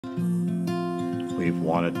We've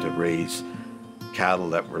wanted to raise cattle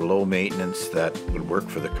that were low maintenance that would work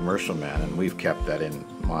for the commercial man, and we've kept that in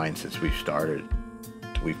mind since we've started.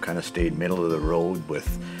 We've kind of stayed middle of the road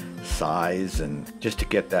with size, and just to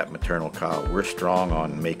get that maternal cow. We're strong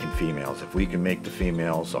on making females. If we can make the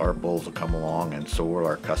females, our bulls will come along, and so will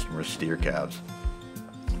our customers' steer calves.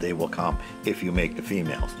 They will come if you make the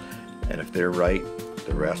females, and if they're right,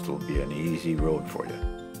 the rest will be an easy road for you.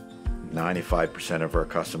 95% of our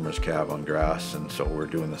customers calve on grass, and so we're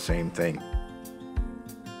doing the same thing.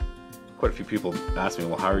 Quite a few people ask me,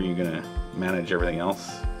 well, how are you going to manage everything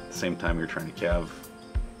else at the same time you're trying to calve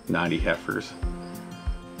 90 heifers?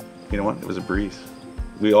 You know what? It was a breeze.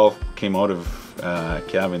 We all came out of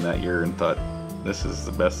calving that year and thought, this is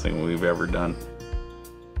the best thing we've ever done.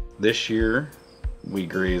 This year, we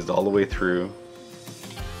grazed all the way through,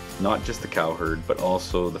 not just the cow herd, but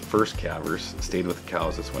also the first calvers stayed with the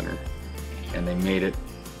cows this winter. And they made it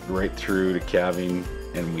right through to calving,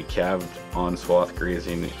 and we calved on swath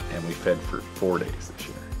grazing, and we fed for 4 days this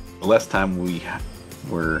year. The less time we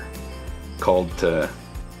were called to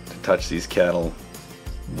touch these cattle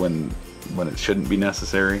when it shouldn't be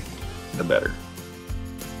necessary, the better.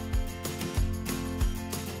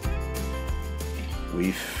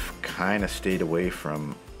 We've kind of stayed away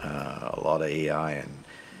from a lot of AI, and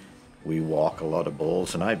we walk a lot of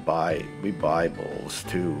bulls, and we buy bulls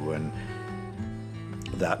too, and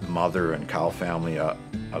that mother and cow family out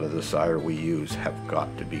of the sire we use have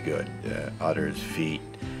got to be good. Udders, feet,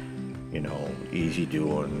 you know, easy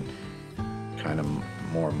doing, kind of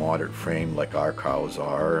more moderate frame like our cows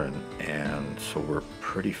are, and so we're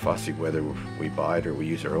pretty fussy whether we buy it or we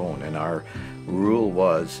use our own. And our rule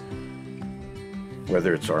was,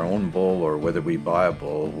 whether it's our own bull or whether we buy a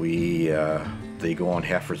bull, they go on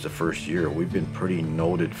heifers the first year. We've been pretty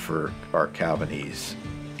noted for our calvinies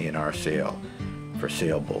in our sale, for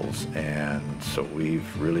sale bulls, and so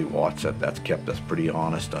we've really watched that. That's kept us pretty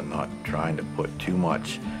honest on not trying to put too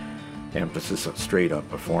much emphasis straight on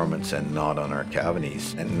performance and not on our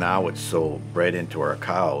calvinies. And now it's so bred into our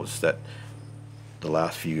cows that the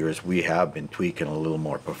last few years we have been tweaking a little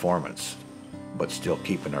more performance, but still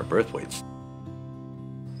keeping our birth weights.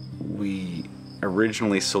 We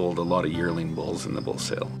originally sold a lot of yearling bulls in the bull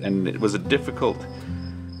sale, and it was a difficult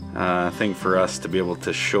thing for us to be able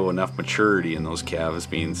to show enough maturity in those calves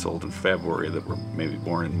being sold in February that were maybe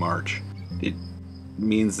born in March. It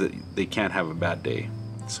means that they can't have a bad day.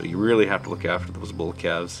 So you really have to look after those bull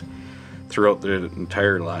calves throughout their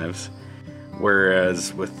entire lives.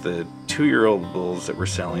 Whereas with the 2-year-old bulls that we're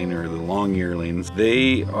selling, or the long yearlings,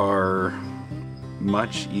 they are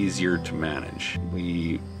much easier to manage.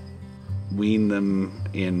 We wean them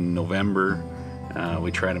in November.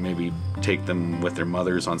 We try to maybe take them with their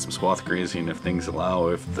mothers on some swath grazing if things allow,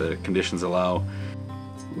 if the conditions allow.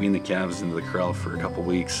 Wean the calves into the corral for a couple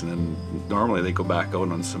weeks, and then normally they go back out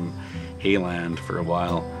on some hayland for a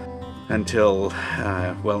while until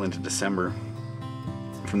well into December.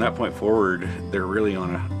 From that point forward, they're really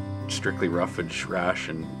on a strictly roughage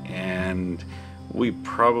ration, and we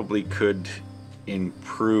probably could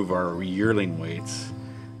improve our yearling weights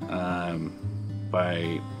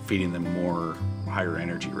by feeding them more higher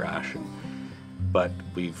energy ration. But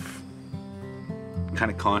we've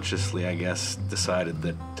kind of consciously, I guess, decided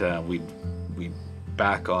that we'd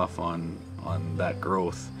back off on that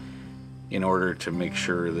growth in order to make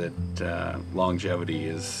sure that longevity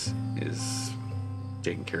is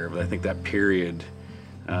taken care of. I think that period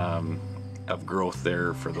of growth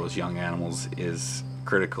there for those young animals is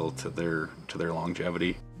critical to their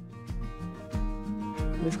longevity.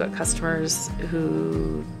 We've got customers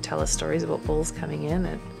who tell us stories about bulls coming in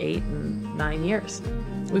at 8 and 9 years.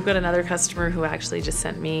 We've got another customer who actually just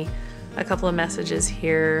sent me a couple of messages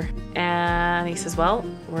here, and he says, well,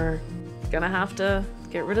 we're gonna have to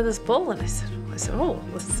get rid of this bull. And I said, oh,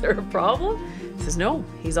 is there a problem? He says, no,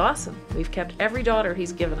 he's awesome. We've kept every daughter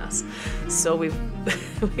he's given us. So we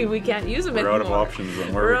can't use him anymore. We're out of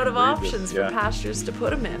options. We're out of options for pastures to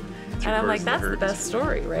put him in. And I'm like, that's the best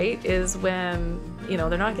story, right? Is when, you know,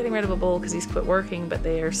 they're not getting rid of a bull because he's quit working, but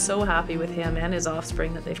they are so happy with him and his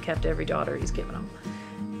offspring that they've kept every daughter he's given them.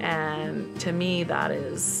 And to me,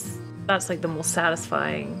 that's like the most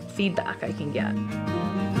satisfying feedback I can get.